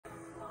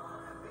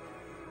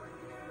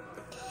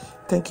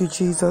Thank you,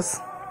 Jesus.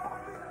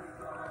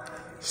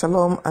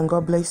 Shalom and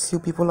God bless you,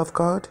 people of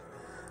God.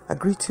 I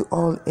greet you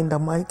all in the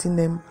mighty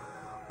name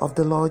of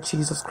the Lord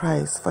Jesus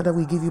Christ. Father,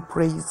 we give you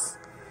praise.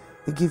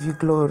 We give you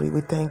glory.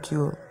 We thank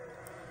you.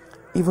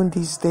 Even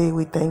this day,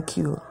 we thank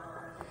you.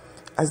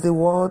 As the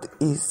world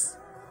is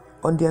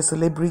on their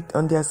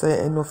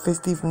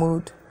festive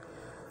mood,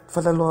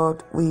 Father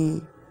Lord,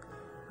 we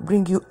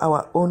bring you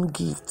our own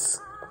gifts,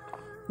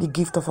 the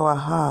gift of our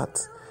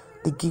hearts,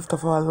 the gift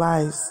of our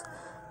lives,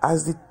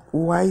 as the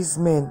wise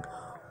men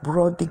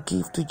brought the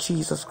gift to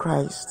Jesus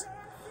Christ.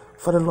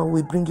 Father Lord,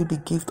 we bring you the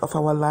gift of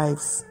our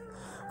lives.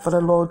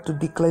 Father Lord, to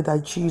declare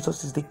that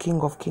Jesus is the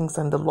King of kings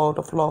and the Lord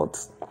of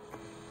lords.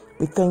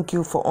 We thank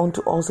you for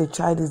unto us a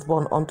child is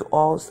born, unto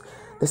us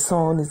the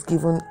Son is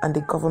given, and the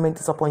government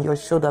is upon your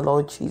shoulder,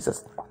 Lord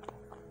Jesus.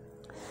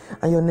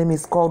 And your name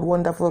is called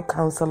Wonderful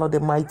Counselor, the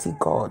Mighty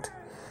God,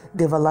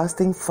 the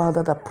Everlasting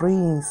Father, the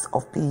Prince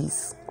of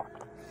Peace.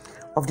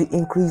 Of the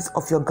increase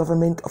of your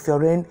government, of your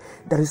reign,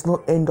 there is no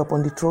end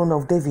upon the throne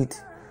of David,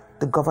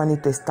 to govern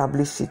it, to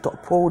establish it, to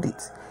uphold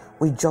it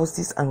with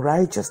justice and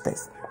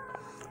righteousness.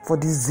 For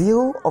the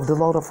zeal of the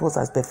Lord of hosts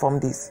has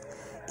performed this,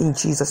 in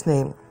Jesus'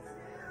 name.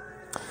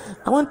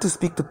 I want to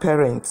speak to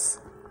parents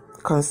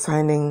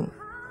concerning,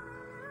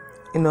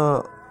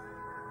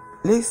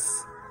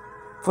 let's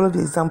follow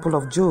the example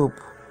of Job.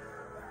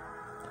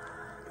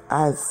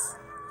 As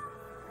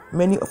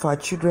many of our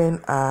children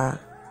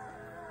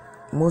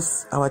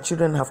most our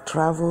children have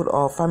traveled,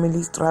 or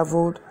families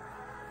traveled,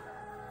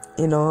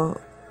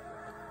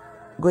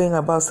 going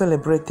about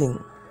celebrating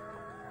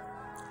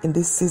in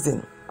this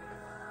season.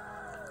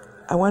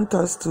 I want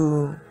us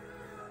to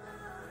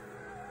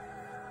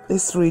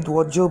let's read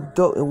what Job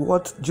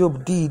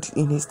did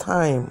in his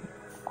time.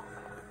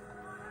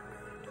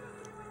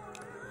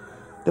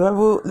 The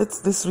Bible,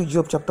 let's read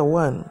Job chapter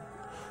 1.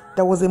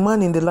 There was a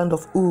man in the land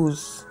of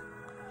Uz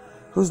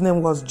whose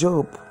name was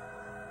Job.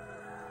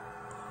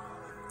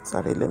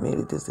 Sorry, let me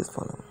read this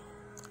follow.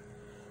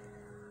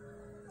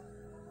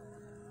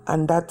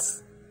 And that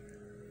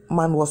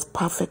man was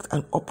perfect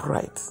and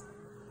upright.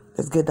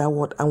 Let's get that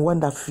word. And one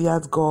that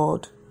feared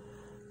God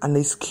and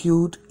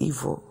eschewed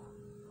evil.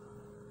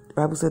 The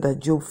Bible said that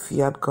Job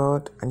feared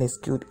God and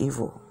eschewed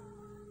evil.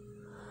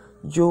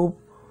 Job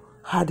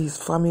had his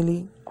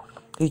family,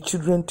 his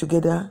children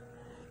together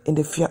in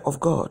the fear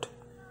of God.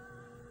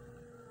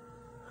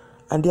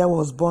 And there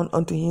was born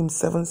unto him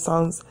 7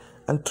 sons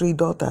and 3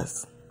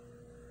 daughters.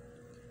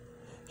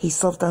 His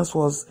substance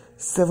was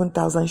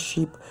 7,000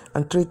 sheep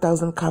and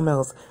 3,000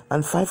 camels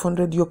and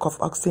 500 yoke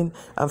of oxen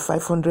and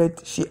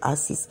 500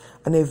 she-asses,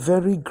 and a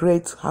very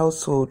great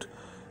household,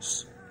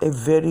 so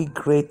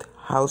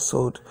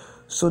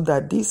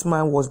that this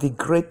man was the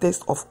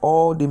greatest of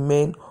all the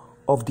men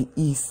of the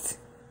East.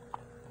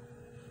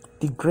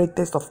 The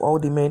greatest of all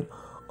the men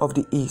of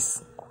the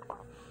East.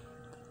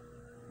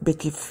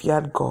 But he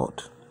feared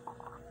God.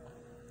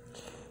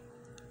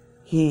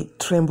 He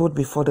trembled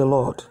before the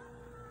Lord.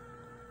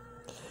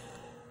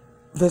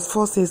 Verse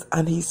 4 says,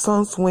 and his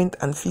sons went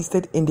and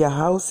feasted in their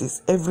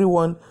houses, every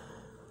one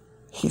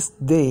his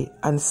day,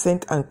 and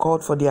sent and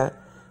called for their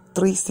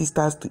 3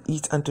 sisters to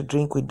eat and to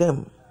drink with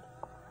them.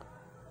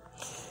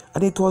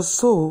 And it was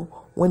so,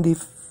 when the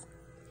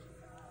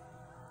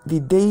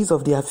days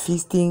of their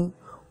feasting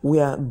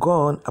were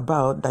gone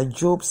about, that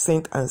Job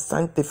sent and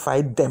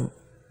sanctified them,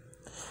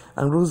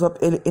 and rose up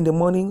early in the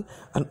morning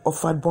and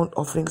offered burnt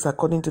offerings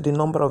according to the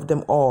number of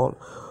them all.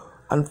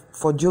 And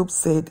for Job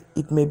said,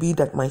 it may be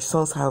that my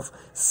sons have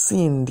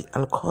sinned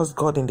and caused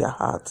God in their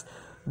hearts.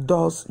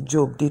 Thus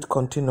Job did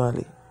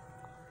continually.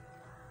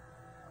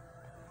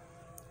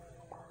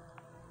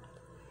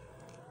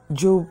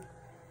 Job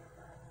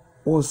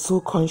was so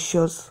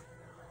conscious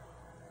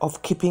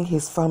of keeping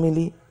his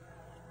family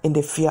in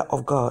the fear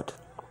of God.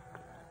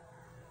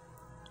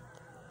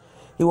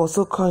 He was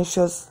so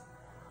conscious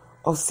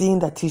of seeing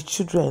that his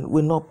children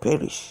will not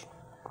perish.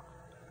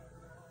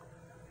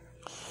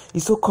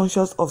 He's so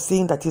conscious of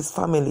seeing that his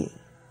family.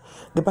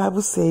 The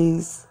Bible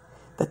says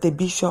that a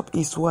bishop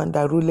is one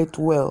that ruleth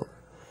well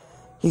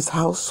his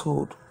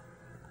household.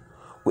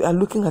 We are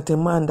looking at a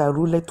man that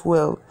ruleth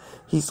well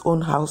his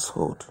own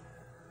household.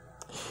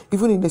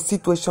 Even in a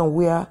situation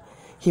where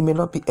he may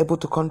not be able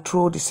to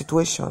control the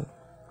situation,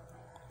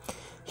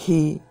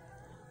 he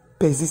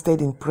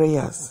persisted in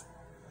prayers,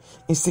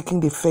 in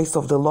seeking the face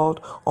of the Lord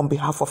on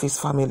behalf of his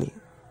family.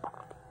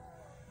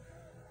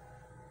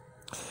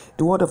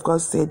 The word of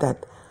God said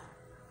that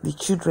the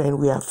children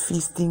were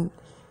feasting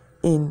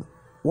in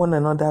one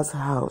another's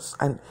house.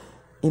 And,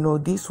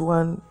 this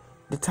one,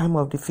 the time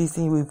of the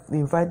feasting, we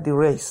invite the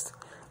rest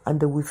and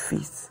they will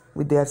feast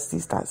with their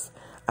sisters.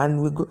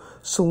 And we go.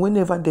 So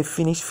whenever they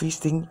finish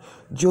feasting,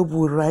 Job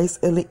will rise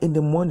early in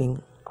the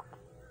morning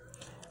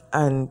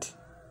and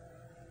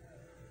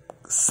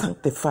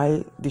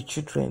sanctify the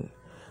children.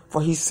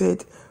 For he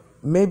said,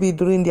 maybe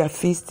during their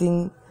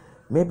feasting,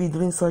 maybe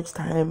during such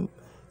time,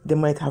 they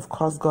might have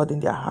caused God in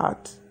their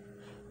heart.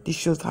 This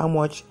shows how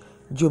much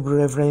Job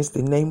reverenced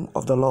the name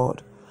of the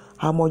Lord,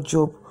 how much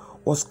Job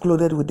was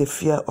clothed with the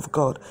fear of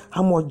God,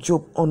 how much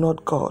Job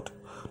honored God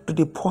to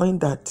the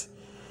point that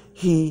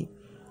he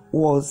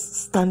was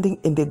standing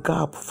in the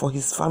gap for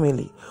his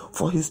family,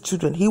 for his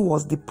children. He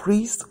was the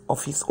priest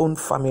of his own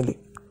family.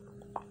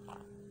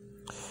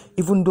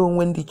 Even though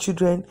when the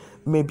children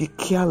may be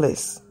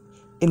careless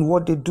in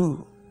what they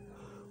do,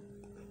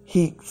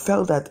 he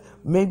felt that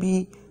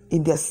maybe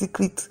in their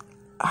secret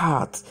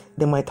heart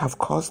they might have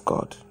cursed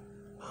God.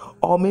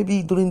 Or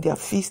maybe during their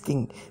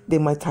feasting they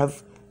might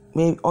have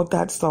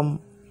uttered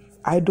some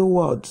idle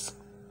words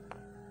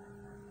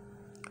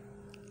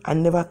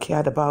and never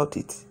cared about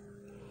it.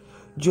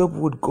 Job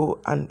would go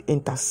and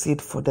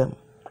intercede for them.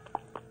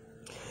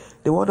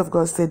 The word of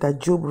God said that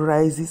Job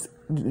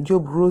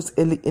rose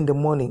early in the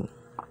morning,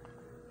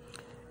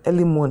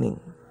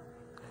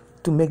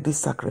 to make this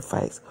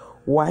sacrifice.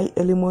 Why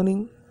early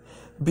morning?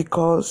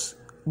 Because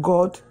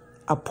God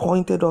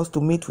appointed us to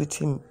meet with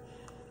him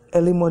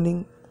early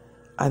morning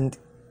and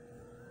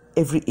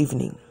every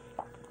evening.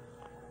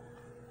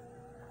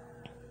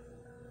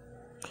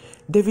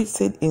 David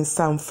said in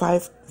Psalm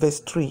 5 verse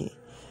 3,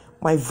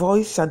 "My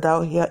voice shalt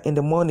thou hear in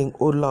the morning,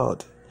 O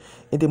Lord.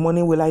 In the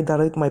morning will I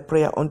direct my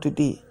prayer unto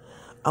thee,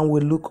 and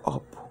will look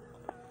up."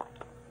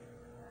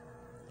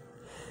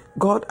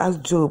 God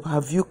asked Job,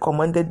 "Have you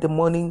commanded the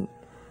morning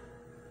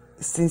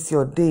since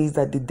your days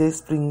that the day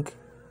spring,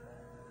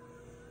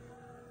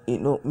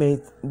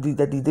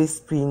 that the day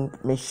spring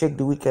may shake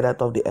the wicked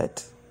out of the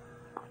earth?"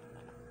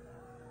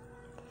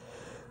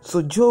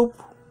 So Job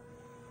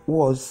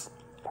was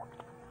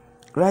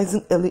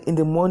rising early in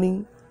the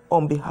morning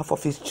on behalf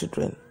of his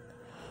children.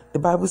 The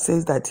Bible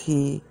says that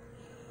he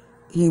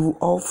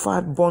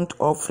offered burnt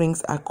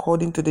offerings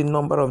according to the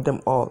number of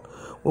them all.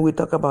 When we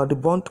talk about the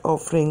burnt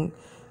offering,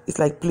 it's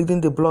like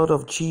pleading the blood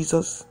of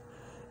Jesus,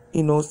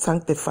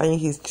 sanctifying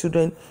his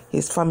children,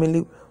 his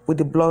family with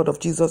the blood of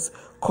Jesus,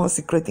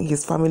 consecrating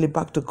his family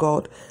back to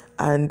God,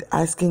 and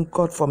asking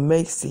God for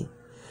mercy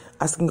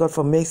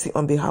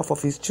on behalf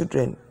of his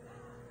children.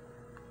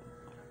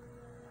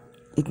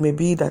 It may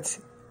be that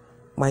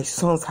my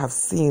sons have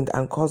sinned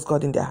and caused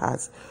God in their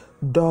hearts.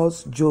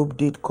 Thus Job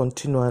did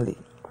continually.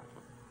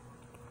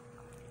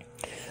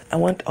 I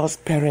want us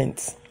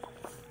parents,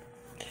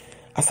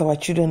 as our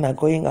children are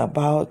going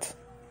about,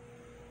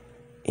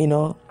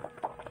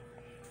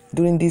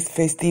 during these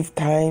festive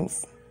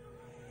times,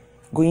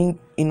 going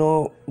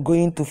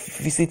to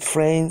visit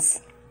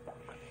friends,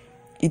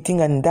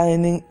 eating and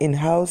dining in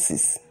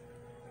houses.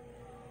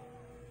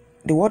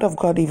 The word of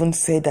God even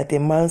said that a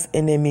man's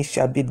enemies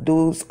shall be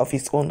those of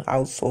his own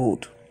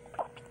household.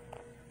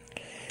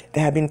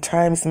 There have been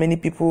times many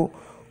people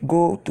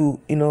go to,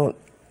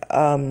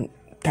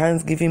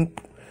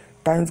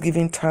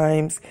 Thanksgiving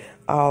times,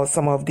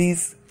 some of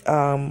these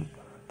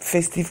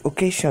festive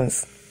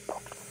occasions.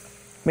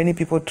 Many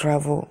people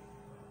travel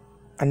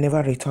and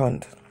never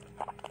returned.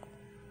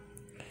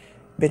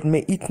 But may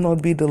it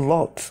not be the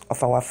lot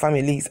of our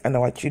families and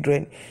our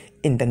children,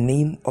 in the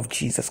name of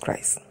Jesus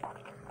Christ.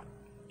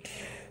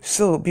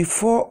 So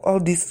before all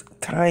these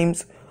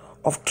times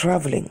of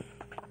traveling,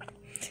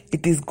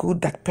 it is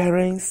good that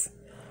parents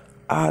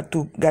are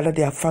to gather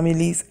their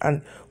families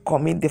and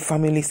commit the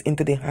families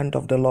into the hand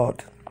of the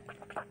Lord.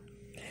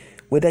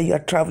 Whether you are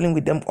traveling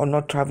with them or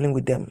not traveling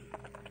with them,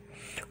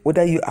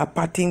 whether you are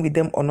partying with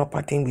them or not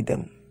partying with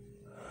them,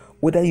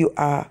 whether you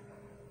are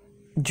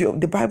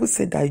Job. The Bible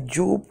said that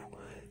Job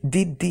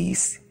did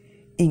this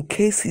in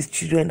case his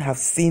children have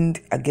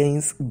sinned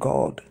against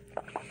God.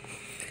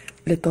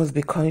 Let us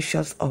be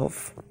conscious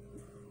of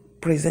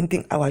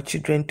presenting our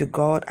children to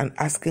God and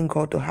asking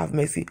God to have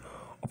mercy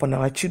upon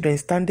our children,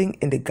 standing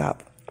in the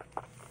gap.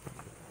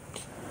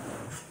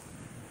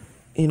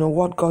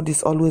 What God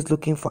is always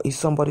looking for is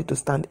somebody to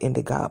stand in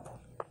the gap.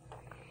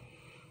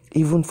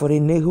 Even for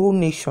a whole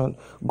nation,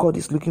 God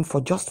is looking for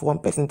just one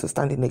person to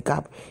stand in the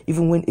gap.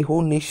 Even when a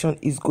whole nation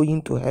is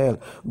going to hell,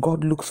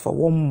 God looks for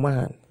one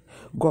man.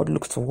 God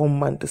looks for one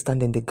man to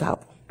stand in the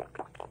gap.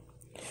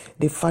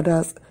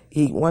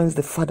 He wants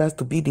the fathers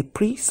to be the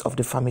priests of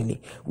the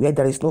family. Where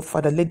there is no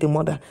father, let the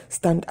mother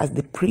stand as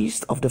the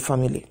priest of the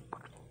family.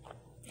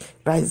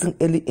 Rising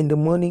early in the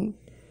morning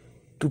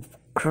to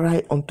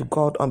cry unto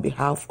God on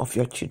behalf of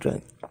your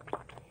children.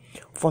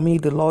 For me,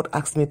 the Lord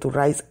asked me to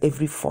rise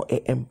every 4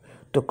 a.m.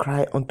 to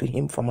cry unto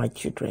him for my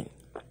children,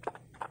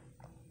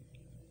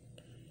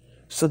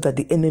 so that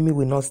the enemy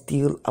will not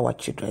steal our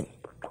children,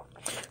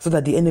 so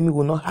that the enemy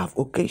will not have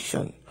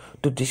occasion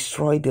to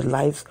destroy the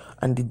lives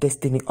and the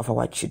destiny of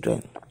our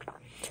children.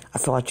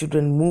 As our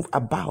children move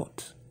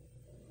about,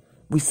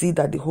 we see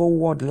that the whole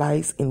world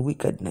lies in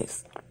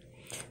wickedness.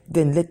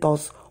 Then let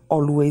us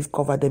always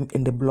cover them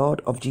in the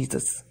blood of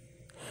Jesus.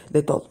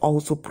 Let us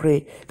also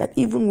pray that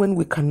even when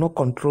we cannot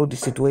control the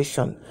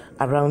situation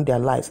around their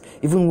lives,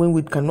 even when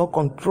we cannot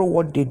control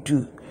what they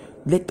do,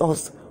 let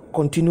us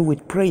continue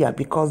with prayer,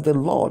 because the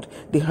Lord,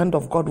 the hand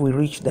of God will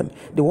reach them.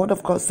 The word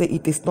of God says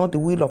it is not the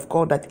will of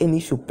God that any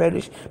should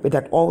perish, but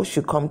that all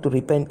should come to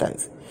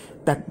repentance.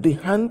 That the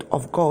hand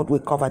of God will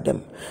cover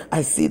them.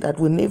 I see that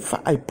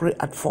whenever I pray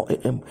at 4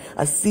 a.m.,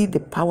 I see the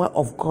power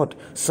of God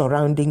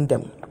surrounding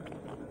them.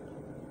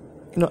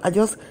 I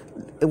just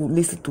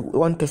listened to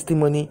one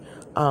testimony,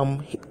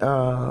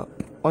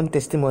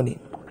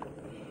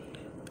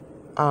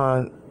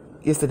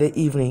 yesterday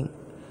evening,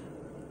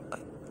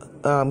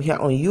 here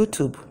on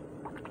YouTube,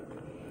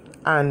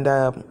 and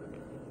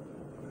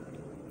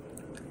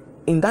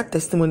in that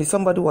testimony,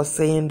 somebody was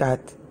saying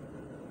that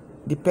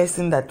the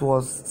person that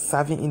was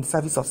serving in the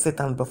service of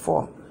Satan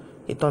before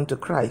he turned to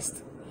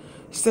Christ,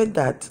 he said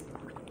that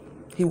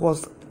he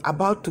was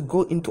about to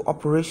go into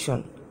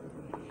operation,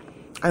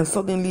 and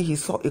suddenly he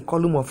saw a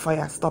column of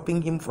fire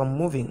stopping him from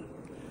moving,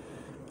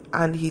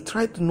 and he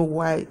tried to know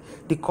why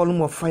the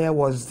column of fire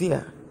was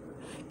there.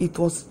 It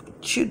was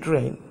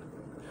children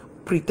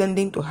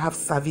pretending to have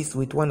service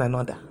with one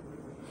another,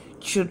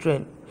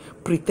 children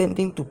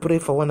pretending to pray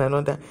for one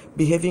another,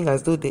 behaving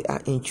as though they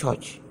are in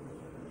church.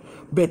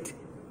 But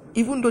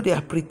even though they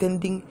are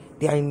pretending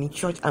they are in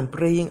church and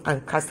praying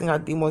and casting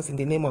out demons in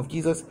the name of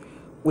Jesus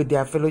with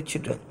their fellow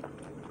children,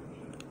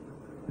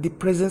 the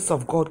presence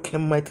of God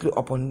came mightily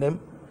upon them,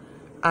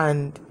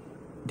 and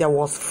there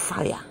was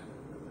fire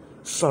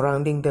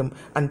surrounding them,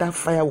 and that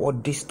fire was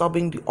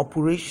disturbing the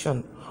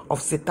operation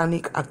of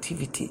satanic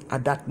activity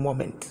at that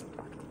moment.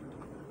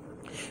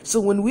 So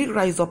when we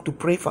rise up to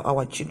pray for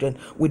our children,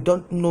 we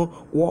don't know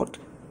what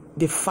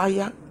the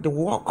fire, the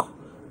work,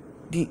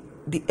 the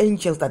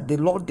angels that the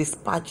Lord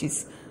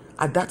dispatches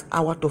at that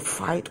hour to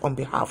fight on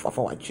behalf of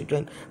our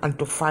children and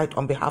to fight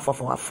on behalf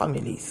of our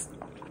families.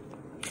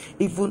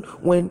 Even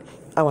when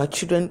our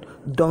children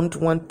don't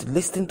want to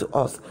listen to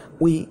us,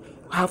 we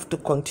have to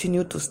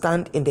continue to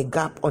stand in the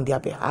gap on their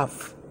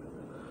behalf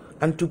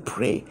and to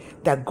pray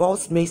that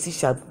God's mercy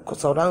shall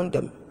surround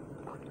them.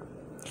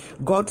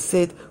 God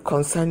said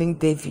concerning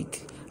David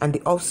and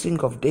the offspring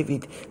of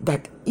David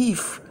that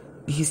if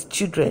his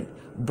children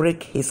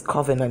break his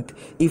covenant,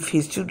 if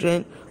his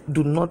children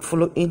do not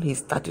follow in his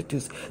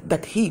statutes,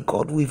 that he,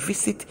 God, will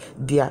visit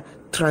their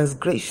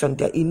transgression,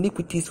 their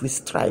iniquities with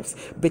stripes,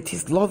 but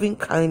his loving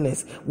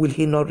kindness will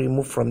he not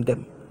remove from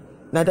them.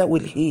 Neither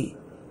will he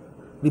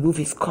remove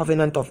his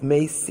covenant of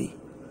mercy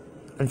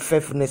and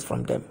faithfulness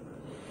from them.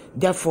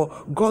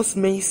 Therefore, God's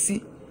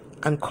mercy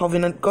and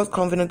covenant, God's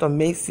covenant of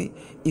mercy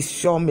is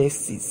sure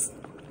mercies.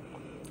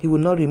 He will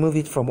not remove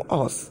it from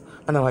us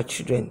and our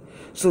children.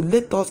 So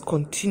let us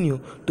continue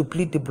to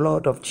plead the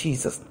blood of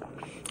Jesus,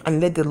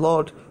 and let the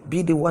Lord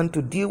be the one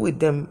to deal with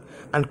them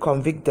and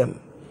convict them.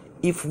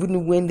 If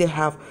when they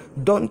have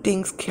done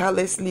things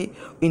carelessly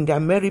in their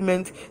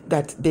merriment,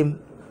 that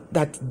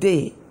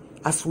they,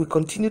 as we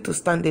continue to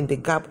stand in the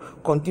gap,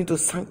 continue to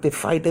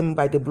sanctify them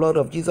by the blood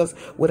of Jesus,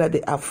 whether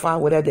they are far,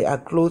 whether they are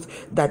close,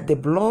 that the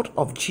blood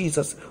of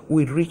Jesus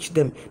will reach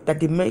them,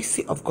 that the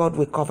mercy of God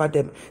will cover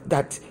them,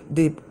 that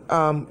the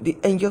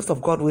angels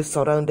of God will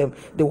surround them.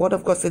 The word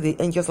of God said the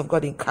angels of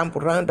God encamp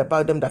round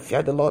about them that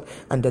fear the Lord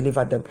and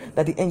deliver them.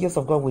 That the angels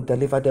of God will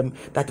deliver them.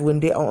 That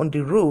when they are on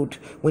the road,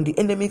 when the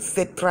enemy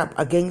set trap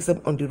against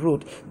them on the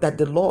road, that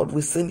the Lord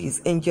will send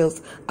his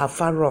angels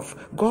afar off.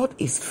 God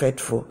is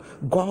faithful.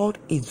 God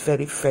is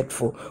very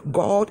faithful.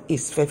 God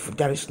is faithful.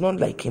 There is none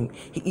like him.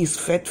 He is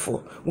faithful.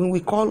 When we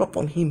call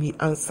upon him, he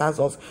answers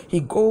us. He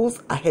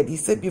goes ahead. He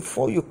said,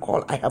 before you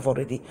call, I have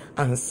already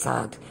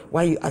answered.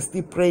 While you are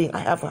still praying, I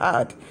have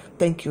heard.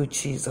 Thank you,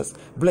 Jesus.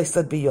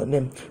 Blessed be your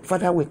name.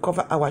 Father, we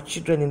cover our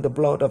children in the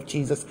blood of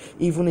Jesus,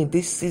 even in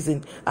this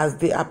season, as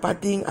they are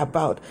partying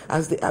about,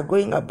 as they are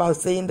going about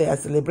saying they are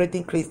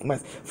celebrating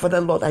Christmas.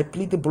 Father, Lord, I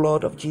plead the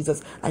blood of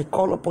Jesus. I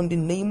call upon the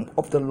name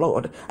of the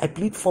Lord. I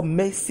plead for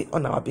mercy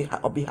on our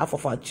behalf, on behalf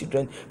of our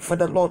children.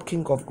 Father, Lord,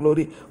 King of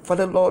glory.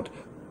 Father, Lord,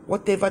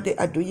 whatever they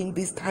are doing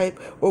this time,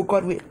 oh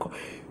God, we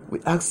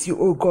ask you,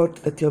 oh God,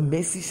 that your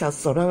mercy shall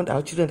surround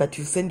our children, that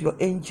you send your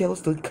angels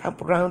to camp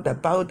round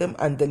about them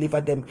and deliver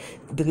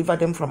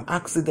them from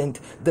accident,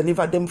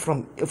 deliver them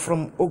from,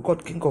 oh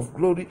God, King of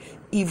glory,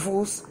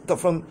 evils,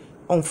 from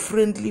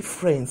unfriendly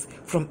friends,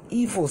 from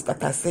evils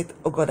that are set,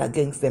 oh God,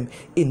 against them,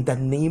 in the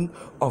name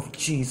of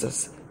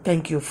Jesus.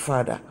 Thank you,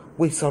 Father.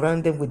 We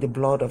surround them with the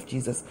blood of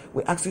Jesus.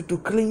 We ask you to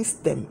cleanse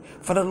them.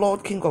 Father,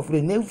 Lord, King of glory,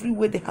 in every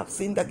way they have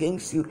sinned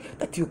against you,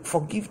 that you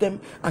forgive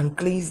them and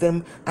cleanse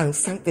them and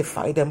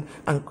sanctify them.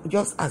 And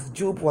just as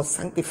Job was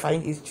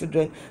sanctifying his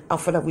children, our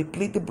Father, we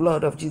plead the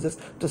blood of Jesus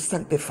to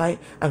sanctify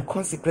and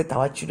consecrate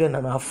our children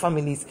and our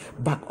families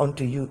back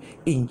unto you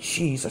in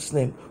Jesus'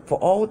 name. For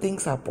all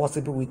things are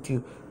possible with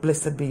you.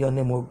 Blessed be your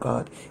name, O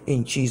God.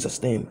 In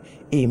Jesus' name,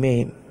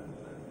 amen.